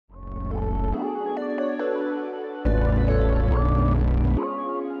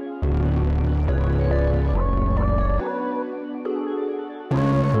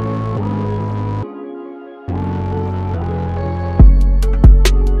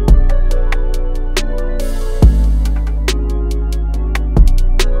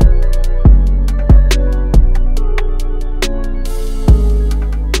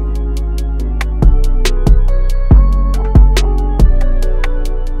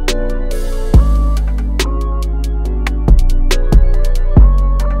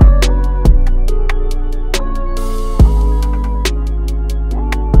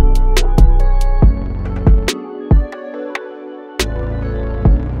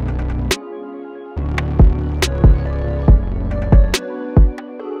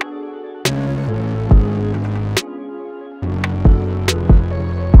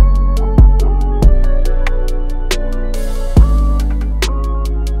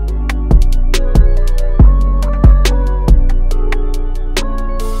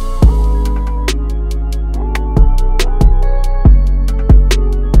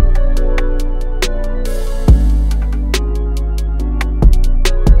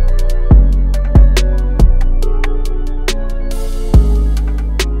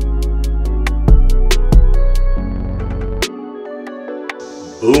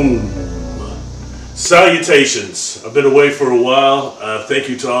Salutations. I've been away for a while. Thank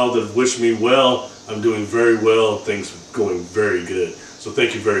you to all that have wished me well. I'm doing very well. Things are going very good. So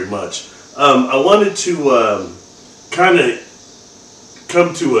thank you very much. I wanted to kind of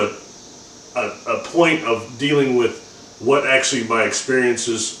come to a point of dealing with what actually my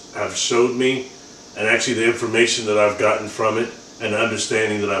experiences have showed me, and actually the information that I've gotten from it, and the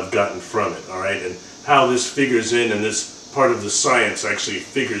understanding that I've gotten from it, all right, and how this figures in, and this part of the science actually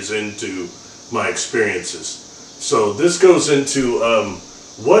figures into my experiences. So this goes into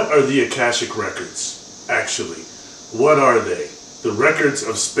what are the Akashic Records actually? What are they? The records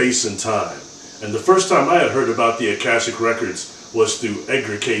of space and time. And the first time I had heard about the Akashic Records was through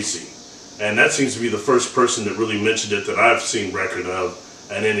Edgar Casey. And that seems to be the first person that really mentioned it that I've seen record of,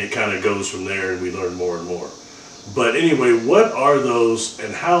 and then it kind of goes from there and we learn more and more. But anyway, what are those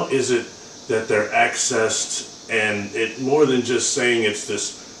and how is it that they're accessed? And it more than just saying it's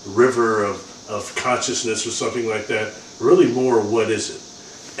this river of consciousness or something like that, really more what is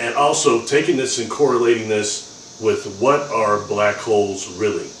it? And also taking this and correlating this with what are black holes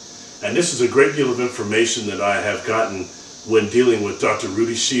really? And this is a great deal of information that I have gotten when dealing with Dr.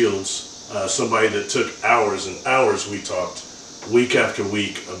 Rudy Schilds, somebody that took hours and hours. We talked week after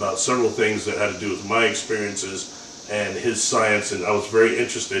week about several things that had to do with my experiences and his science, and I was very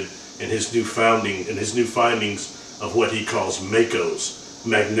interested in his new findings of what he calls MECOs,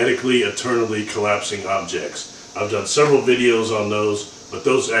 magnetically eternally collapsing objects. I've done several videos on those, but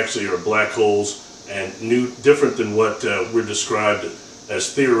those actually are black holes, and different than what were described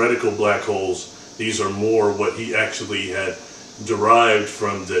as theoretical black holes. These are more what he actually had derived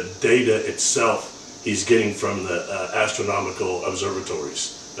from the data itself he's getting from the astronomical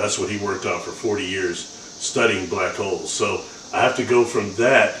observatories. That's what he worked on for 40 years, studying black holes. So I have to go from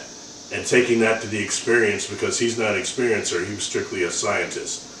that and taking that to the experience, because he's not an experiencer, he was strictly a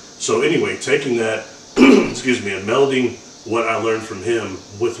scientist. So anyway, taking that, excuse me, and melding what I learned from him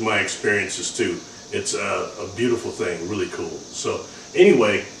with my experiences too. It's a beautiful thing, really cool. So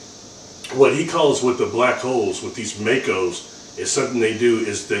anyway, what he calls with the black holes, with these MECOs, is something they do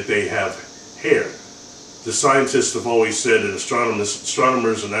is that they have hair. The scientists have always said, and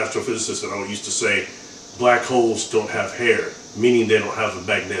astronomers and astrophysicists that always used to say, black holes don't have hair, meaning they don't have a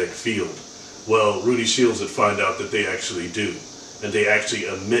magnetic field. Well, Rudy Schilds had found out that they actually do, and they actually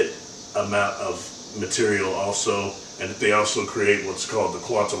emit amount of material also, and that they also create what's called the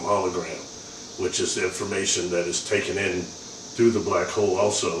quantum hologram, which is the information that is taken in through the black hole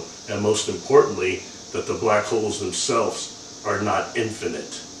also, and most importantly, that the black holes themselves are not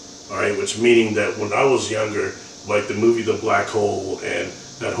infinite, all right, which meaning that when I was younger, like the movie The Black Hole, and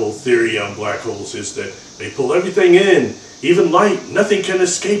that whole theory on black holes is that they pull everything in, even light, nothing can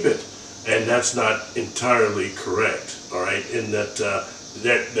escape it. And that's not entirely correct, all right? In that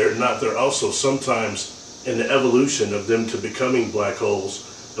they're also sometimes in the evolution of them to becoming black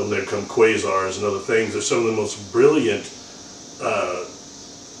holes, when they become quasars and other things, they're some of the most brilliant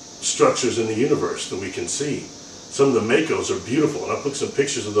structures in the universe that we can see. Some of the MECOs are beautiful, and I put some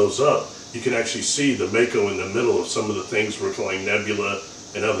pictures of those up. You can actually see the MECO in the middle of some of the things we're calling nebula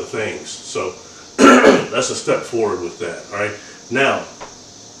and other things. So that's a step forward with that, all right? Now,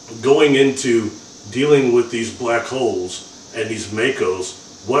 going into dealing with these black holes and these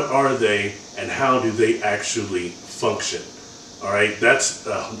MECOs, what are they and how do they actually function? All right, that's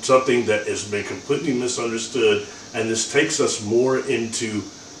something that has been completely misunderstood, and this takes us more into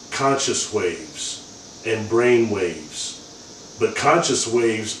conscious waves and brain waves. But conscious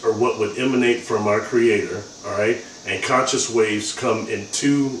waves are what would emanate from our Creator, all right? And conscious waves come in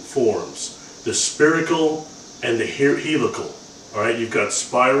two forms, the spherical and the helical, all right? You've got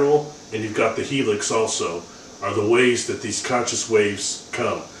spiral and you've got the helix also, are the ways that these conscious waves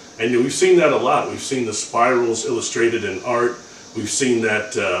come. And we've seen that a lot. We've seen the spirals illustrated in art. We've seen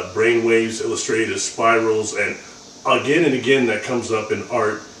that brain waves illustrated as spirals, and again that comes up in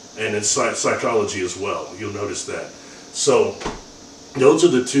art and in psychology as well. You'll notice that. So those are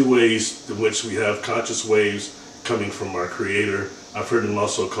the two ways in which we have conscious waves coming from our Creator. I've heard them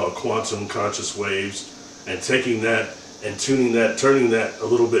also called quantum conscious waves, and taking that and tuning that, turning that a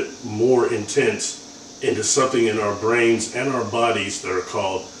little bit more intense into something in our brains and our bodies that are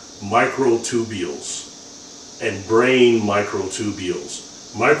called microtubules and brain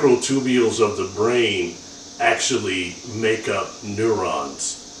microtubules. Microtubules of the brain actually make up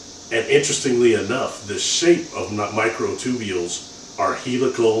neurons. And interestingly enough, the shape of microtubules are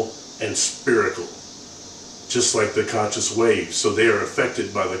helical and spherical, just like the conscious waves. So they are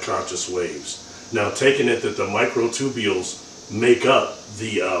affected by the conscious waves. Now, taking it that the microtubules make up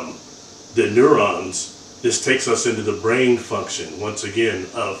the neurons, this takes us into the brain function, once again,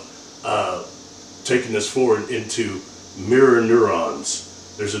 of taking this forward into mirror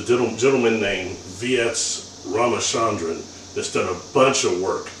neurons. There's a gentleman named V.S. Ramachandran that's done a bunch of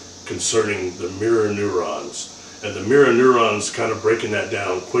work concerning the mirror neurons. And the mirror neurons, kind of breaking that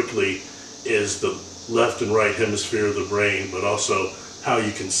down quickly, is the left and right hemisphere of the brain, but also how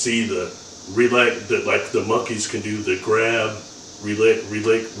you can see the like the monkeys can do the grab,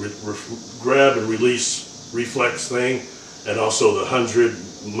 grab and release reflex thing, and also the 100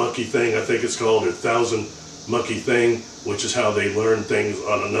 monkey thing, I think it's called, or 1,000 monkey thing, which is how they learn things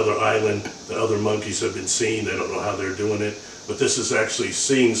on another island that other monkeys have been seeing. They don't know how they're doing it, but this is actually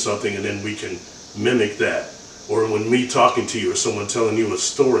seeing something and then we can mimic that. Or when me talking to you or someone telling you a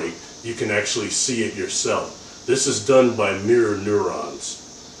story, you can actually see it yourself. This is done by mirror neurons.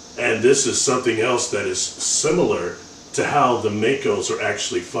 And this is something else that is similar to how the MECOs are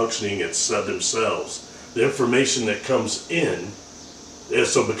actually functioning themselves. The information that comes in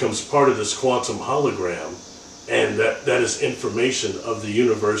so becomes part of this quantum hologram, and that is information of the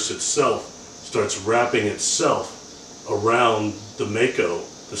universe itself starts wrapping itself around the MECO,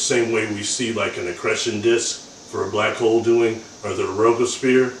 the same way we see like an accretion disk for a black hole doing, or the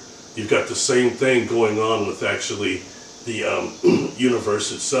rogosphere. You've got the same thing going on with actually the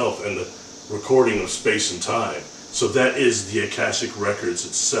universe itself and the recording of space and time. So that is the Akashic Records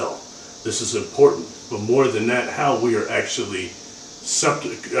itself. This is important, but more than that, how we are actually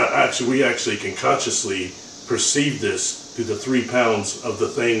we actually can consciously perceive this through the 3 pounds of the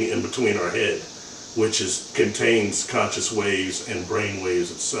thing in between our head, which contains conscious waves and brain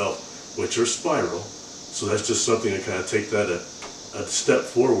waves itself, which are spiral. So that's just something to kind of take that a step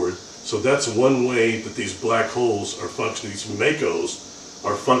forward. So that's one way that these black holes are functioning, these MECOs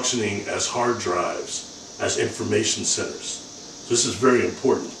are functioning as hard drives, as information centers. So this is very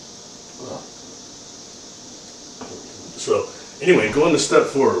important. So anyway, going a step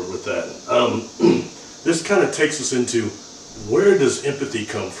forward with that, this kind of takes us into, where does empathy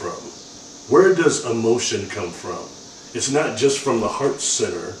come from? Where does emotion come from? It's not just from the heart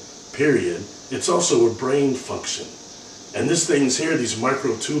center, period. It's also a brain function. And this thing's here, these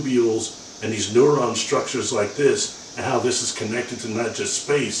microtubules and these neuron structures like this, and how this is connected to not just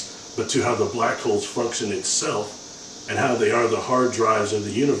space, but to how the black holes function itself, and how they are the hard drives of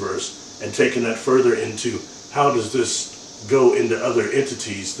the universe, and taking that further into how does this go into other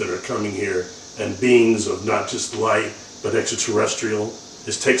entities that are coming here, and beings of not just light, but extraterrestrial.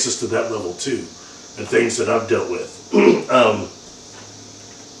 This takes us to that level too, and things that I've dealt with.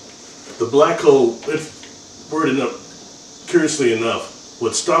 The black hole, curiously enough,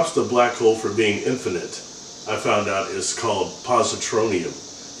 what stops the black hole from being infinite, I found out, is called positronium.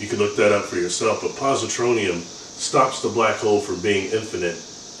 You can look that up for yourself, but positronium stops the black hole from being infinite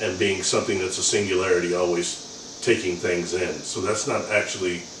and being something that's a singularity, always taking things in. So that's not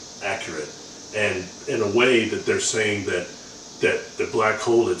actually accurate. And in a way that they're saying that the black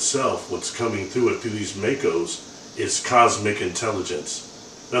hole itself, what's coming through it, through these MECOs, is cosmic intelligence.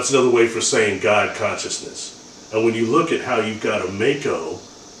 That's another way for saying God consciousness. And when you look at how you've got a MECO,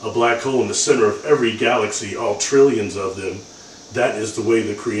 a black hole in the center of every galaxy, all trillions of them, that is the way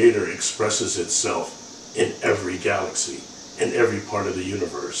the Creator expresses itself in every galaxy, in every part of the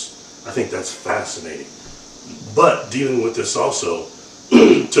universe. I think that's fascinating. But dealing with this also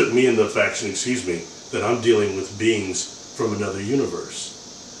took me in the faction, that I'm dealing with beings from another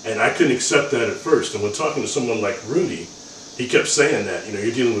universe. And I couldn't accept that at first. And when talking to someone like Rudy, he kept saying that,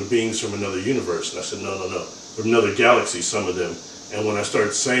 you're dealing with beings from another universe. And I said, no. From another galaxy, some of them. And when I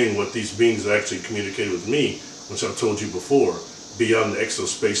started saying what these beings actually communicated with me, which I've told you before, beyond the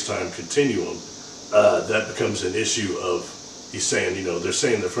exospace-time continuum, that becomes an issue of, he's saying, they're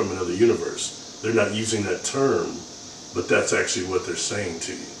saying they're from another universe. They're not using that term, but that's actually what they're saying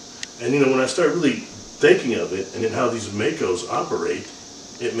to you. And when I start really thinking of it, and then how these MECOs operate,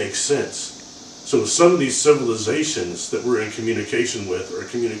 it makes sense. So some of these civilizations that we're in communication with, or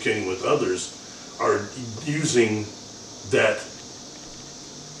communicating with others, are using that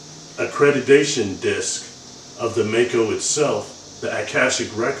accreditation disk of the MECO itself, the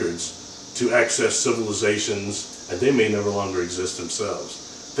Akashic Records, to access civilizations, and they may never longer exist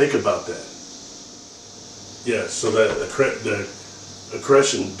themselves. Think about that. Yeah, so that the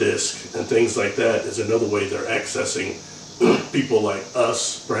accretion disk and things like that is another way they're accessing people like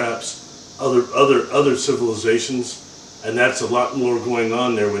us, perhaps other civilizations. And that's a lot more going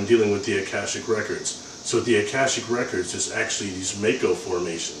on there when dealing with the Akashic Records. So the Akashic Records is actually these MECO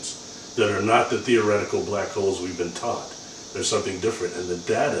formations that are not the theoretical black holes we've been taught. There's something different, and the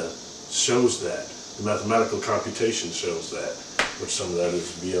data shows that. The mathematical computation shows that, which some of that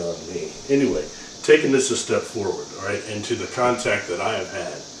is beyond me. Anyway, taking this a step forward, all right, into the contact that I have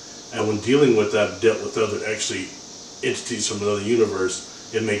had And when dealing with that, I've dealt with other actually entities from another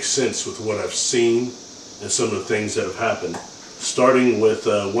universe, it makes sense with what I've seen and some of the things that have happened. Starting with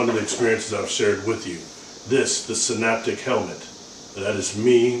one of the experiences I've shared with you. The synaptic helmet. That is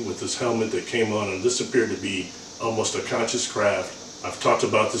me with this helmet that came on, and this appeared to be almost a conscious craft. I've talked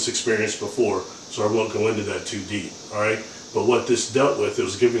about this experience before, so I won't go into that too deep, all right? But what this dealt with, it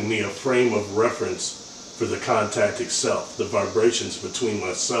was giving me a frame of reference for the contact itself. The vibrations between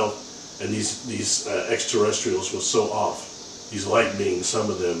myself and these extraterrestrials was so off. These light beings, some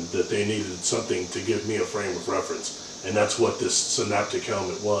of them, that they needed something to give me a frame of reference. And that's what this synaptic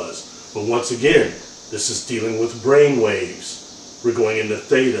helmet was. But once again, this is dealing with brain waves. We're going into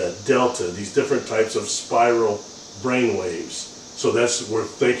theta, delta, these different types of spiral brain waves. So that's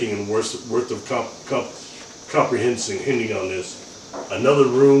worth thinking and worth of comprehending on this. Another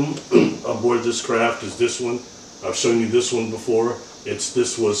room on board this craft is this one. I've shown you this one before.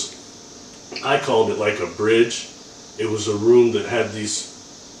 I called it like a bridge. It was a room that had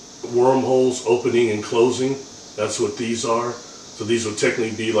these wormholes opening and closing. That's what these are. So these would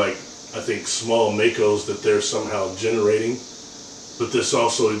technically be like, I think, small MECOs that they're somehow generating. But this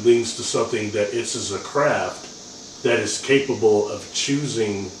also leads to something that it's as a craft that is capable of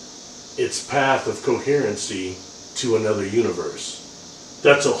choosing its path of coherency to another universe.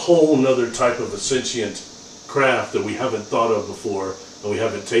 That's a whole nother type of a sentient craft that we haven't thought of before, and we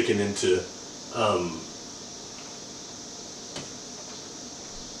haven't taken into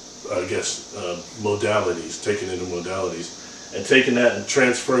modalities, and taking that and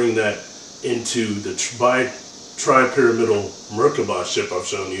transferring that into the tri-pyramidal Merkaba ship I've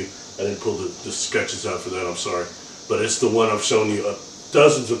shown you. I didn't pull the sketches out for that, I'm sorry. But it's the one I've shown you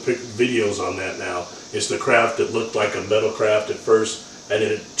dozens of videos on that now. It's the craft that looked like a metal craft at first, and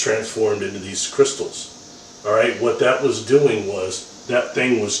then it transformed into these crystals. All right, what that was doing was that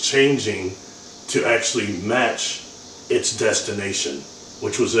thing was changing to actually match its destination,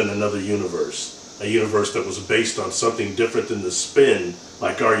 which was in another universe. A universe that was based on something different than the spin,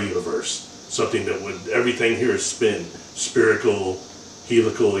 like our universe. Something that would, everything here is spin. Spherical,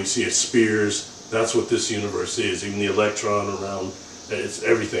 helical, you see it spheres. That's what this universe is. Even the electron around,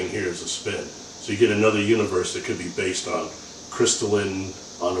 everything here is a spin. So you get another universe that could be based on crystalline,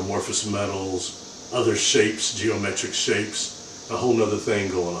 on amorphous metals, other shapes, geometric shapes, a whole nother thing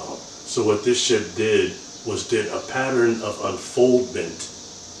going on. So what this ship did was did a pattern of unfoldment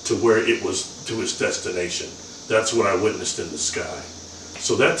to where it was to its destination. That's what I witnessed in the sky.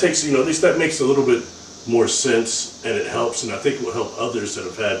 So that takes, at least that makes a little bit more sense, and it helps, and I think it will help others that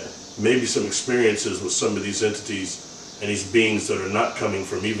have had maybe some experiences with some of these entities and these beings that are not coming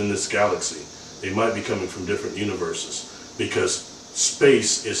from even this galaxy. They might be coming from different universes, because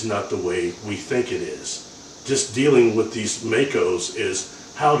space is not the way we think it is. Just dealing with these MECOs is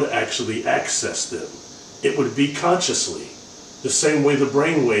how to actually access them. It would be consciously, the same way the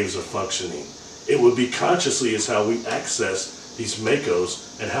brain waves are functioning. It would be consciously is how we access these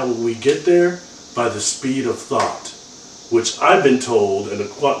MECOs, and how will we get there? By the speed of thought, which I've been told, and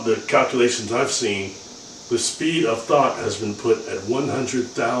the calculations I've seen, the speed of thought has been put at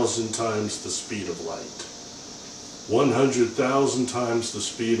 100,000 times the speed of light. 100,000 times the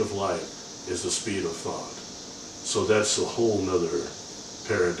speed of light is the speed of thought. So that's a whole nother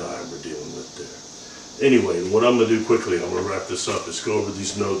paradigm we're dealing with there. Anyway, what I'm going to do quickly, I'm going to wrap this up, is go over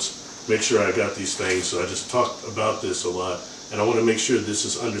these notes, make sure I got these things. So I just talked about this a lot, and I want to make sure this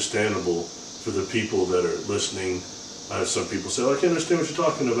is understandable for the people that are listening. I have some people say, oh, I can't understand what you're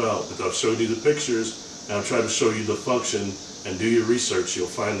talking about, but I've showed you the pictures, and I've tried to show you the function, and do your research. You'll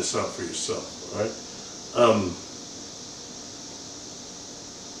find this out for yourself, all right?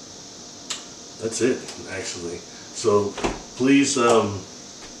 That's it, actually. So please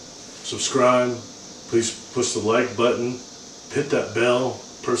subscribe. Please push the like button. Hit that bell.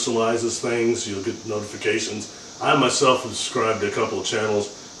 Personalizes things. You'll get notifications. I myself have subscribed to a couple of channels.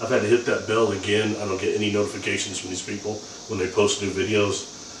 I've had to hit that bell again. I don't get any notifications from these people when they post new videos.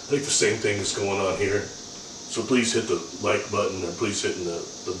 I think the same thing is going on here. So please hit the like button, and please hit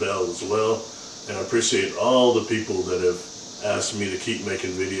the bell as well. And I appreciate all the people that have asked me to keep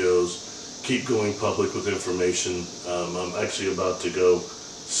making videos, keep going public with information. I'm actually about to go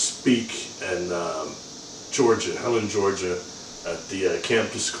speak in Georgia, Helen, Georgia, at the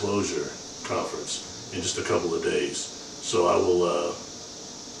Camp Disclosure Conference in just a couple of days. So I will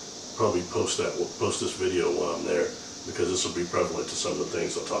probably post this video while I'm there, because this will be prevalent to some of the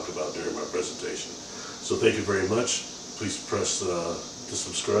things I'll talk about during my presentation. So thank you very much. Please press to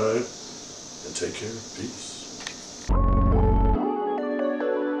subscribe, and take care. Peace.